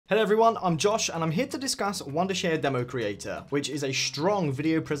Hello everyone, I'm Josh and I'm here to discuss Wondershare DemoCreator, which is a strong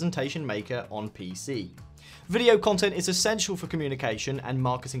video presentation maker on PC. Video content is essential for communication and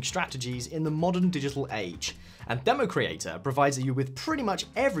marketing strategies in the modern digital age, and DemoCreator provides you with pretty much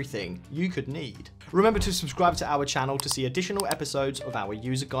everything you could need. Remember to subscribe to our channel to see additional episodes of our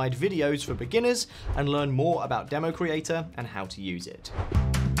user guide videos for beginners and learn more about DemoCreator and how to use it.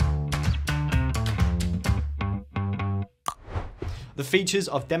 The features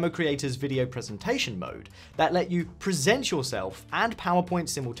of DemoCreator's video presentation mode that let you present yourself and PowerPoint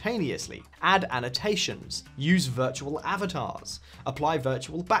simultaneously, add annotations, use virtual avatars, apply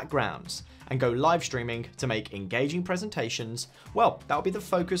virtual backgrounds, and go live streaming to make engaging presentations, well, that'll be the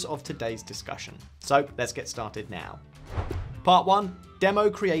focus of today's discussion. So let's get started now. Part 1,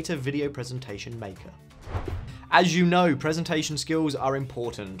 DemoCreator Video Presentation Maker. As you know, presentation skills are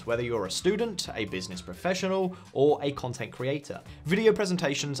important, whether you're a student, a business professional, or a content creator. Video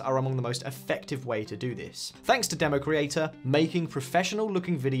presentations are among the most effective way to do this. Thanks to DemoCreator, making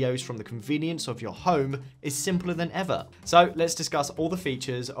professional-looking videos from the convenience of your home is simpler than ever. So let's discuss all the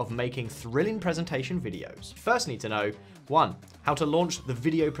features of making thrilling presentation videos. First need to know, 1, how to launch the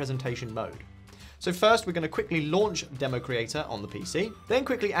video presentation mode. So first, we're going to quickly launch DemoCreator on the PC, then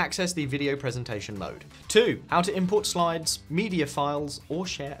quickly access the video presentation mode. 2, how to import slides, media files, or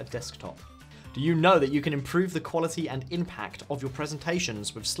share a desktop. Do you know that you can improve the quality and impact of your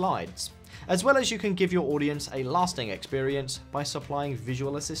presentations with slides? As well as you can give your audience a lasting experience by supplying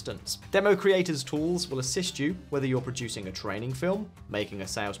visual assistance. DemoCreator's tools will assist you whether you're producing a training film, making a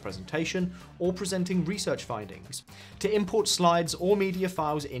sales presentation, or presenting research findings. To import slides or media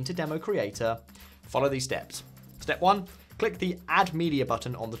files into DemoCreator, follow these steps. Step 1, click the Add Media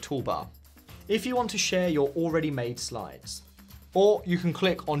button on the toolbar if you want to share your already made slides. Or you can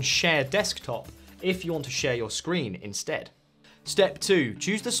click on Share Desktop if you want to share your screen instead. Step 2,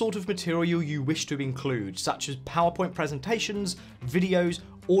 choose the sort of material you wish to include, such as PowerPoint presentations, videos,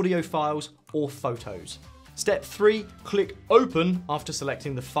 audio files, or photos. Step 3, click Open after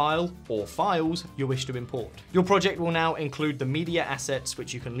selecting the file or files you wish to import. Your project will now include the media assets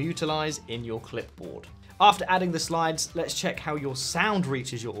which you can utilize in your clipboard. After adding the slides, let's check how your sound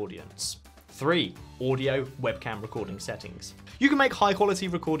reaches your audience. 3, audio webcam recording settings. You can make high quality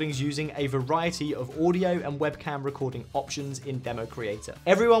recordings using a variety of audio and webcam recording options in DemoCreator.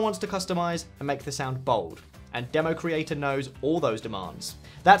 Everyone wants to customize and make the sound bold, and DemoCreator knows all those demands.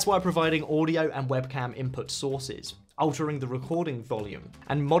 That's why providing audio and webcam input sources, altering the recording volume,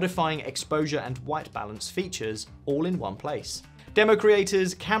 and modifying exposure and white balance features all in one place.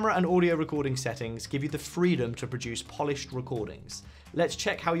 DemoCreator's camera and audio recording settings give you the freedom to produce polished recordings. Let's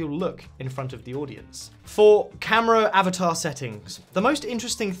check how you'll look in front of the audience. 4, camera avatar settings. The most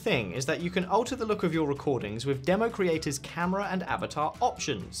interesting thing is that you can alter the look of your recordings with DemoCreator's camera and avatar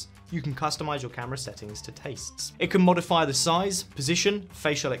options. You can customize your camera settings to tastes. It can modify the size, position,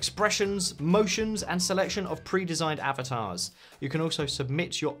 facial expressions, motions, and selection of pre-designed avatars. You can also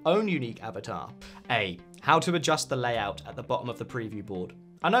submit your own unique avatar. A, how to adjust the layout at the bottom of the preview board.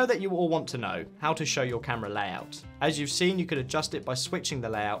 I know that you all want to know how to show your camera layout. As you've seen, you could adjust it by switching the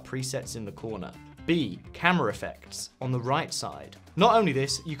layout presets in the corner. B, camera effects on the right side. Not only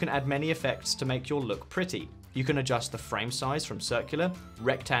this, you can add many effects to make your look pretty. You can adjust the frame size from circular,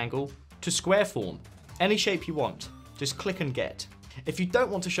 rectangle, to square form. Any shape you want, just click and get. If you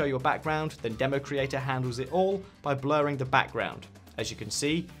don't want to show your background, then DemoCreator handles it all by blurring the background. As you can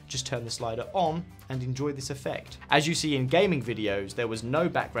see, just turn the slider on and enjoy this effect. As you see in gaming videos, there was no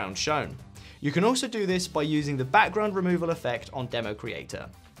background shown. You can also do this by using the background removal effect on DemoCreator.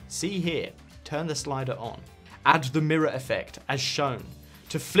 See here, turn the slider on. Add the mirror effect as shown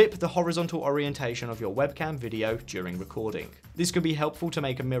to flip the horizontal orientation of your webcam video during recording. This could be helpful to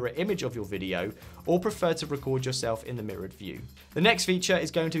make a mirror image of your video or prefer to record yourself in the mirrored view. The next feature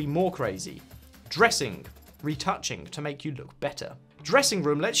is going to be more crazy. Dressing. Retouching to make you look better. Dressing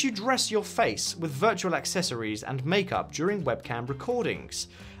Room lets you dress your face with virtual accessories and makeup during webcam recordings.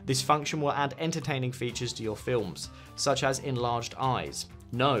 This function will add entertaining features to your films, such as enlarged eyes,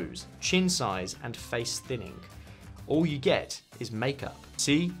 nose, chin size, and face thinning. All you get is makeup.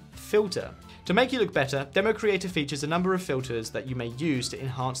 C, filter. To make you look better, DemoCreator features a number of filters that you may use to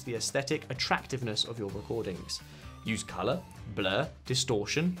enhance the aesthetic attractiveness of your recordings. Use color, blur,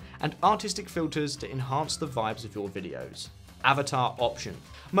 distortion, and artistic filters to enhance the vibes of your videos. Avatar option.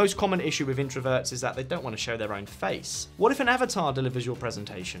 Most common issue with introverts is that they don't want to show their own face. What if an avatar delivers your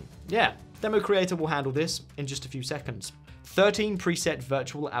presentation? Yeah, DemoCreator will handle this in just a few seconds. 13 preset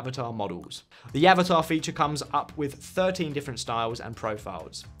virtual avatar models. The avatar feature comes up with 13 different styles and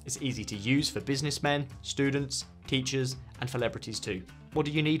profiles. It's easy to use for businessmen, students, teachers, and celebrities too. What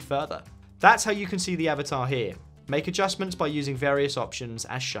do you need further? That's how you can see the avatar here. Make adjustments by using various options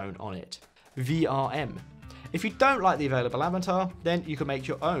as shown on it. VRM. If you don't like the available avatar, then you can make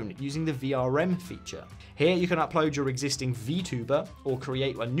your own using the VRM feature. Here you can upload your existing VTuber or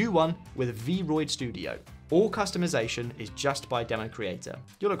create a new one with VRoid Studio. All customization is just by DemoCreator.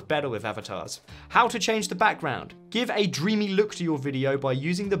 You'll look better with avatars. How to change the background. Give a dreamy look to your video by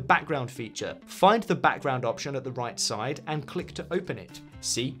using the background feature. Find the background option at the right side and click to open it.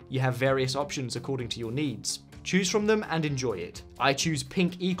 See, you have various options according to your needs. Choose from them and enjoy it. I choose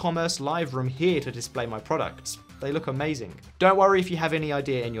Pink e-commerce live room here to display my products. They look amazing. Don't worry if you have any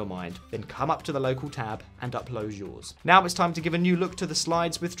idea in your mind, then come up to the local tab and upload yours. Now it's time to give a new look to the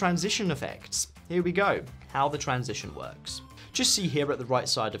slides with transition effects. Here we go, how the transition works. Just see here at the right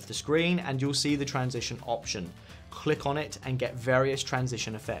side of the screen and you'll see the transition option. Click on it and get various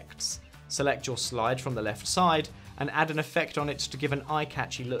transition effects. Select your slide from the left side and add an effect on it to give an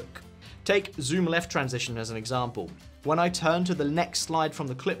eye-catchy look. Take zoom left transition as an example. When I turn to the next slide from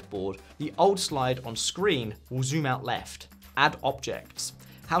the clipboard, the old slide on screen will zoom out left. Add objects.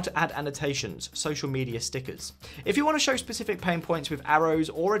 How to add annotations, social media stickers. If you want to show specific pain points with arrows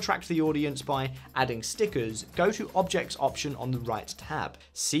or attract the audience by adding stickers, go to Objects option on the right tab.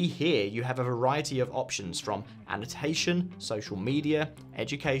 See here you have a variety of options from annotation, social media,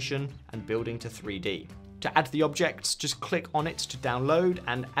 education, and building to 3D. To add the objects, just click on it to download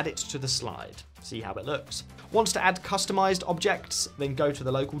and add it to the slide. See how it looks. Wants to add customized objects? Then go to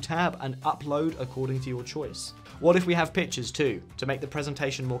the local tab and upload according to your choice. What if we have pictures too, to make the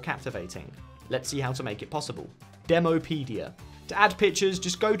presentation more captivating? Let's see how to make it possible. Demopedia. To add pictures,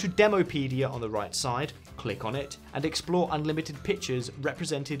 just go to Demopedia on the right side, click on it, and explore unlimited pictures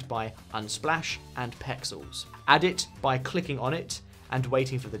represented by Unsplash and Pexels. Add it by clicking on it and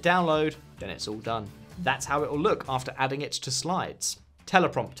waiting for the download, then it's all done. That's how it will look after adding it to slides.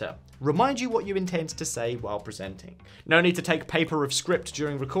 Teleprompter. Remind you what you intend to say while presenting. No need to take paper of script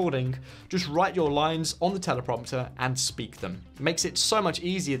during recording, just write your lines on the teleprompter and speak them. It makes it so much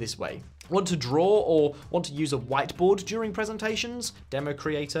easier this way. Want to draw or want to use a whiteboard during presentations?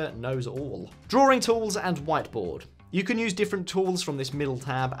 DemoCreator knows all. Drawing tools and whiteboard. You can use different tools from this middle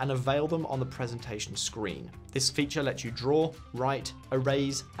tab and avail them on the presentation screen. This feature lets you draw, write,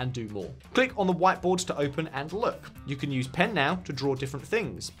 erase, and do more. Click on the whiteboard to open and look. You can use pen now to draw different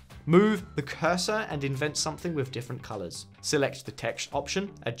things. Move the cursor and invent something with different colors. Select the text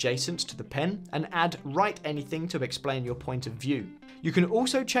option adjacent to the pen and add write anything to explain your point of view. You can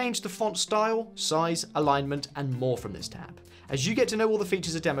also change the font style, size, alignment, and more from this tab. As you get to know all the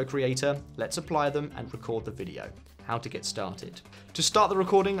features of DemoCreator, let's apply them and record the video. How to get started. To start the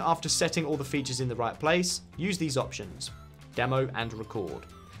recording after setting all the features in the right place, use these options. Demo and record.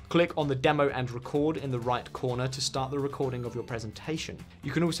 Click on the Demo and Record in the right corner to start the recording of your presentation.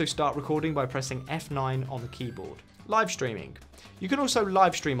 You can also start recording by pressing F9 on the keyboard. Live streaming. You can also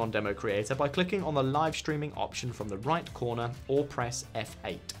live stream on DemoCreator by clicking on the live streaming option from the right corner or press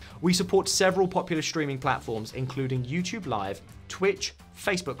F8. We support several popular streaming platforms including YouTube Live, Twitch,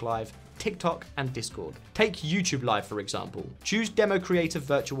 Facebook Live, TikTok, and Discord. Take YouTube Live for example. Choose DemoCreator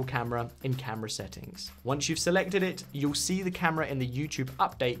Virtual Camera in Camera Settings. Once you've selected it, you'll see the camera in the YouTube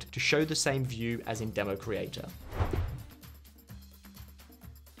update to show the same view as in DemoCreator.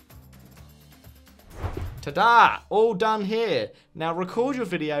 Ta-da! All done here. Now record your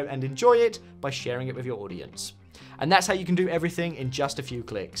video and enjoy it by sharing it with your audience. And that's how you can do everything in just a few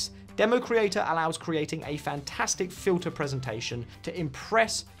clicks. DemoCreator allows creating a fantastic filter presentation to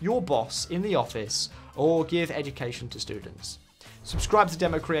impress your boss in the office or give education to students. Subscribe to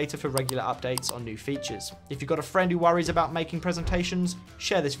DemoCreator for regular updates on new features. If you've got a friend who worries about making presentations,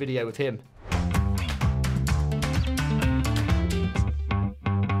 share this video with him.